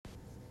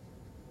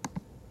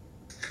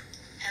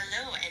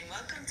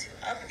to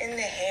Up in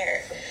the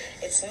Hair.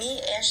 It's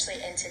me, Ashley,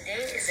 and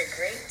today is a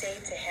great day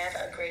to have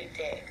a great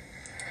day.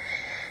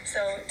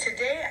 So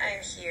today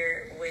I'm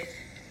here with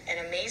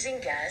an amazing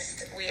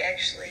guest. We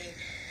actually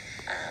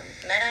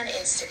met on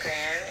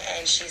Instagram,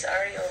 and she's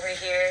already over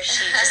here.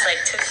 She just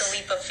took a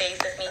leap of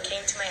faith with me,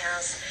 came to my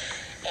house,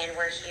 and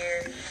we're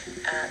here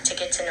to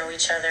get to know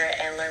each other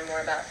and learn more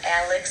about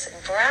Alex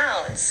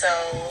Brown. So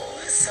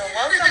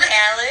welcome,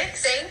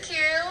 Alex. Thank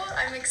you.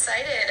 I'm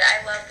excited.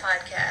 I love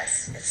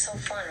podcasts. It's so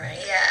fun,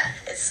 right? Yeah.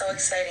 It's so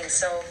exciting.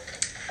 So,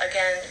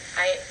 again,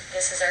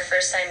 this is our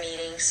first time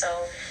meeting.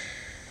 So,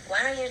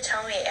 why don't you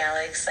tell me,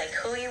 Alex,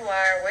 who you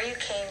are, where you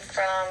came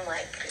from,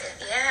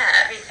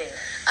 everything.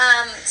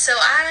 So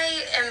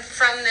I am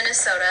from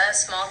Minnesota, a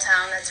small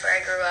town. That's where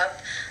I grew up.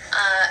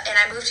 And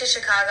I moved to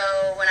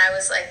Chicago when I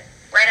was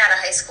right out of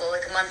high school,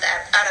 a month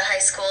out of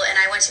high school, and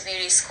I went to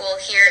beauty school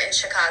here in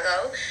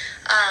Chicago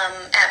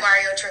at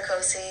Mario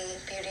Tricosi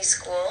Beauty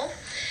School.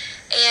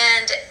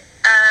 And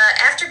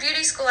after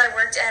beauty school, I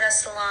worked at a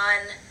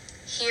salon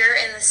here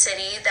in the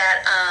city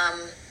that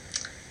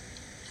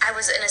I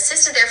was an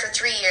assistant there for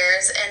 3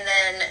 years, and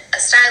then a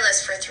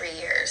stylist for 3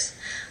 years.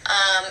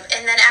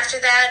 And then after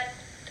that,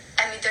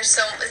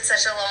 it's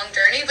such a long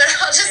journey, but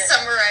I'll just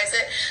summarize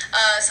it.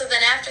 So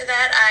then after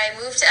that, I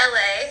moved to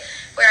LA,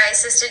 where I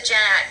assisted Jen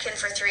Adkin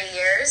for 3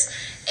 years,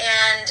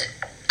 and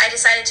I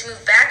decided to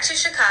move back to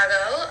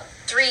Chicago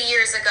 3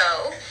 years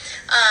ago.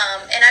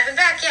 And I've been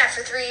back,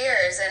 for 3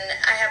 years, and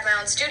I have my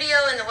own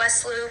studio in the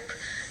West Loop,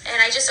 and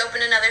I just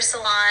opened another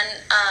salon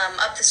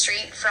up the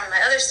street from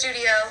my other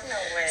studio. No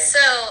way. So,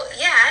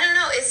 I don't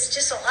know, it's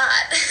just a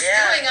lot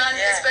going on,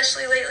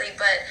 especially lately,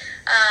 but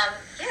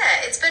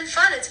it's been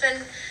fun.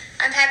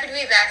 I'm happy to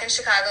be back in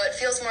Chicago. It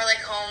feels more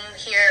like home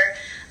here.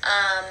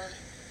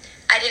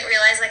 I didn't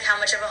realize how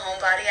much of a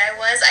homebody I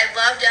was. I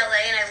loved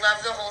LA and I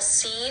loved the whole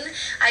scene.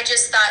 I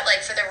just thought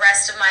for the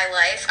rest of my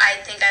life,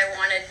 I think I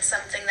wanted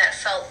something that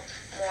felt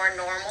more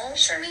normal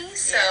to me.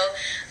 So,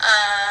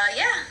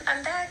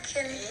 I'm back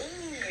and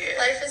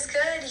life is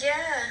good.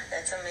 Yeah.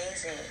 That's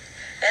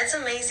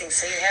amazing.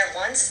 So you have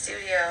one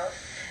studio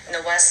in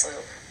the West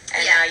Loop,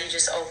 and now you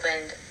just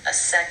opened a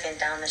second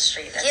down the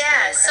street.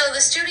 So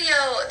the studio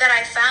that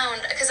I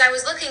found, because I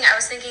was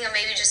thinking of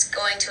maybe just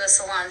going to a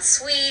salon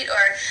suite,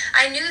 or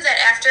I knew that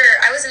after,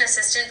 I was an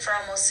assistant for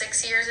almost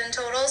 6 years in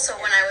total, so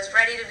when I was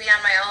ready to be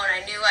on my own,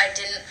 I knew I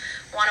didn't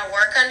want to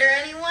work under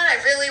anyone. I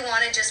really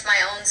wanted just my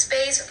own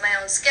space with my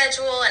own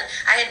schedule, and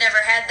I had never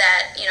had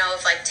that,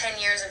 of 10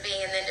 years of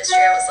being in the industry.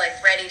 I was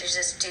ready to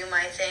just do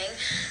my thing.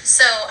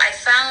 So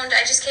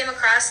I just came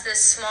across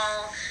this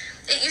small,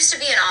 it used to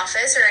be an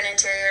office or an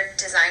interior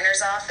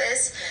designer's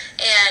office,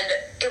 and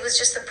it was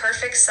just the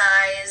perfect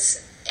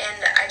size,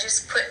 and I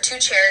just put 2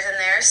 chairs in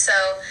there,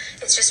 so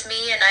it's just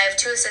me, and I have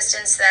 2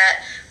 assistants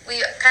that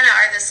we kind of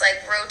are this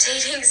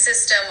rotating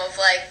system of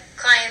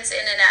clients in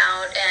and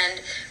out,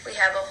 and we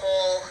have a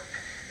whole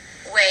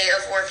way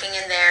of working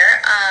in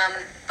there.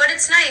 But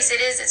it's nice.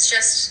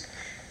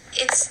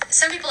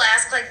 Some people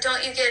ask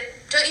don't you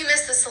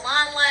miss the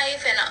salon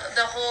life and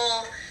the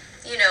whole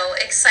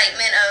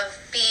excitement of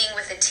being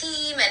with a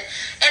team,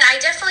 and I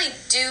definitely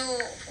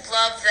do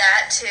love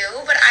that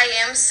too, but I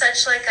am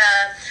such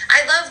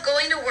I love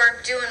going to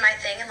work, doing my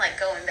thing, and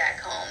going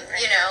back home,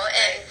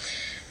 and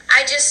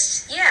I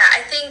just,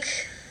 I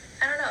think,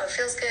 I don't know, it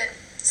feels good.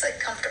 It's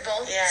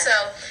comfortable. Yeah. So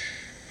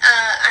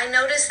I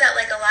noticed that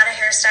a lot of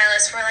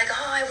hairstylists were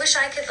I wish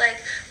I could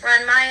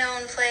run my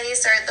own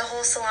place, or the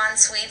whole salon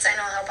suites. I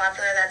know how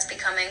popular that's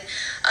becoming.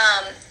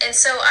 And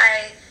so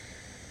I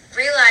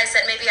realized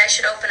that maybe I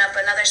should open up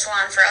another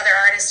salon for other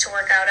artists to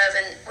work out of,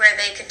 and where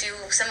they could do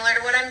similar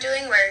to what I'm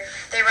doing, where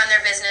they run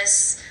their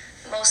business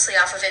mostly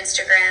off of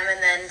Instagram,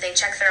 and then they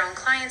check their own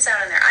clients out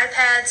on their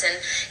iPads, and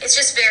it's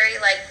just very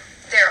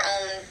their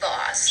own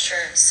boss.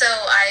 Sure. So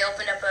I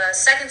opened up a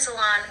second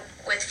salon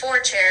with 4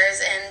 chairs,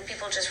 and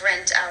people just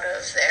rent out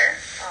of there.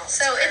 Oh,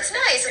 so it's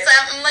nice.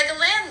 I'm like a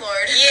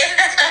landlord.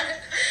 Yeah.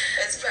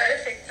 It's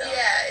perfect, though.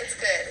 Yeah, it's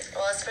good.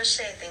 Well,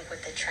 especially I think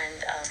with the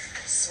trend of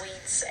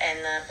suites and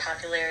the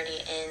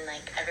popularity in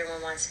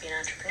everyone wants to be an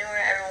entrepreneur,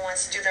 everyone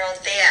wants to do their own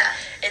thing. Yeah.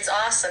 It's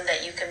awesome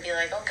that you can be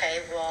okay,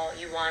 well,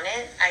 you want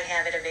it, I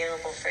have it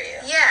available for you.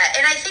 Yeah,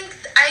 and I think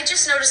I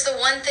just noticed the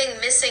one thing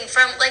missing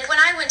from when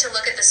I went to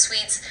look at the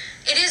suites,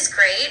 it is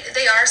great.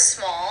 They are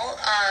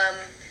small.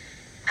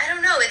 I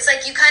don't know. It's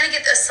you kind of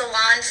get the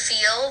salon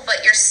feel,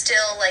 but you're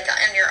still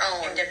on your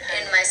own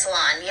in my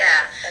salon.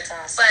 Yeah. That's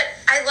awesome. But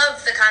I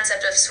love the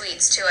concept of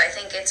suites too. I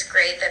think it's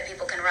great that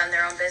people can run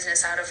their own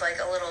business out of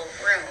a little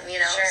room,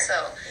 Sure.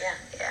 So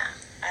yeah.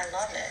 I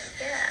love it.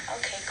 Yeah.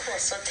 Okay, cool.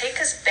 So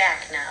take us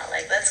back now.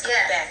 Let's go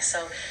back.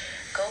 So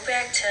go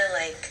back to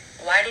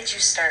why did you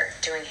start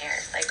doing hair?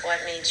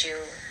 What made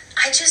you?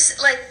 I just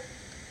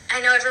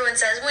I know everyone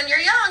says when you're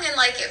young, and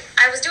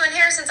I was doing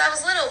hair since I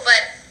was little,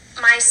 but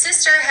my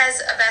sister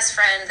has a best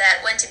friend that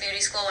went to beauty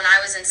school when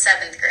I was in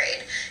 7th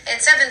grade. In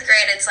 7th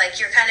grade, it's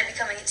you're kind of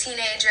becoming a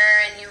teenager,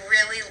 and you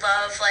really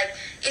love,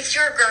 if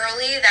you're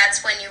girly, that's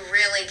when you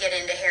really get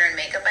into hair and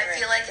makeup, I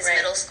feel is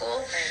middle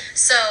school. Right.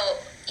 So,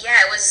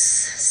 yeah, it was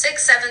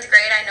 6th, 7th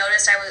grade, I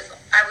noticed I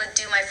would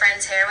do my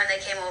friends' hair when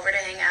they came over to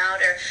hang out,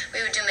 or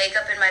we would do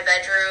makeup in my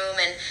bedroom,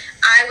 and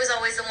I was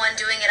always the one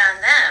doing it on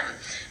them.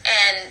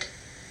 And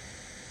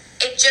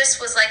it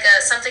just was like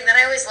something that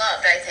I always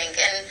loved, I think.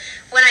 And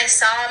when I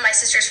saw my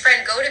sister's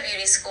friend go to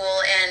beauty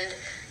school and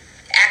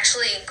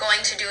actually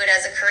going to do it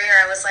as a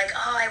career, I was like,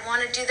 oh, I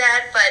want to do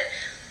that, but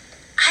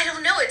I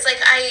don't know. It's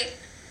like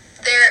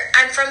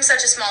I'm from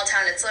such a small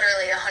town, it's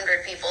literally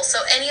 100 people.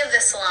 So any of the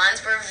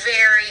salons were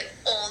very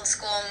old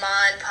school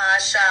ma and pa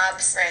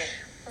shops. Right.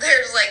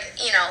 There's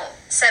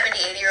 70,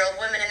 80-year-old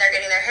women in there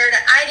getting their hair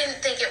done. I didn't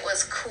think it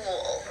was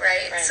cool,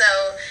 right? So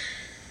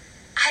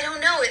I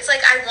don't know. It's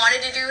like I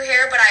wanted to do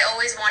hair, but I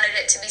always wanted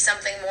it to be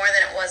something more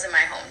than it was in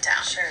my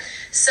hometown. Sure.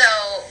 So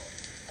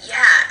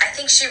yeah, I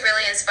think she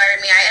really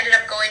inspired me. I ended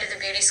up going to the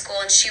beauty school,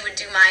 and she would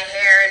do my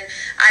hair, and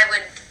I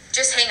would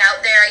just hang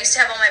out there. I used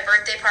to have all my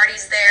birthday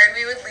parties there, and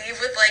we would leave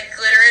with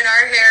glitter in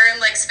our hair and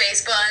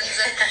space buns,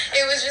 and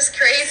it was just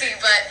crazy.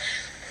 But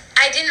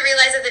I didn't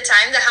realize at the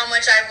time how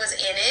much I was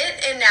in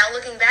it, and now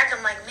looking back,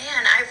 I'm like,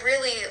 man, I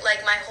really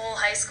my whole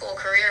high school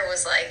career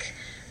was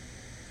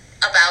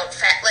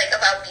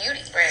about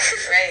beauty. Right.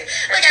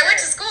 I went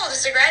to school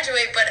just to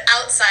graduate, but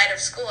outside of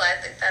school,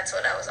 I think that's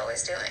what I was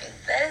always doing.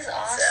 That is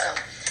awesome.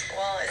 So,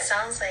 well, it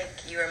sounds like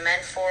you were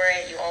meant for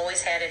it. You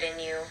always had it in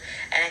you.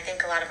 And I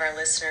think a lot of our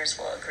listeners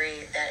will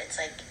agree that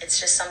it's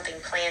just something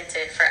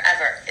planted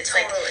forever. It's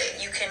totally.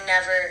 You can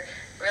never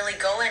really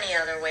go any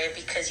other way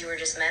because you were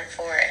just meant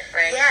for it,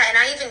 right? Yeah, and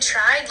I even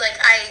tried,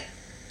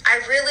 I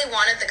really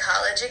wanted the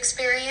college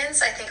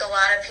experience. I think a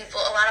lot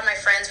of my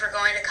friends were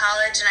going to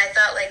college, and I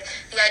thought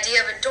the idea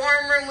of a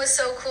dorm room was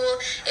so cool.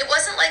 It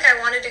wasn't like I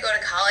wanted to go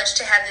to college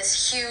to have this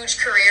huge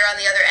career on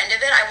the other end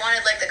of it. I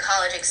wanted the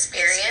college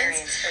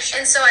experience. For sure.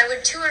 And so I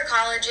would tour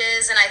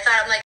colleges, and I thought, I'm like,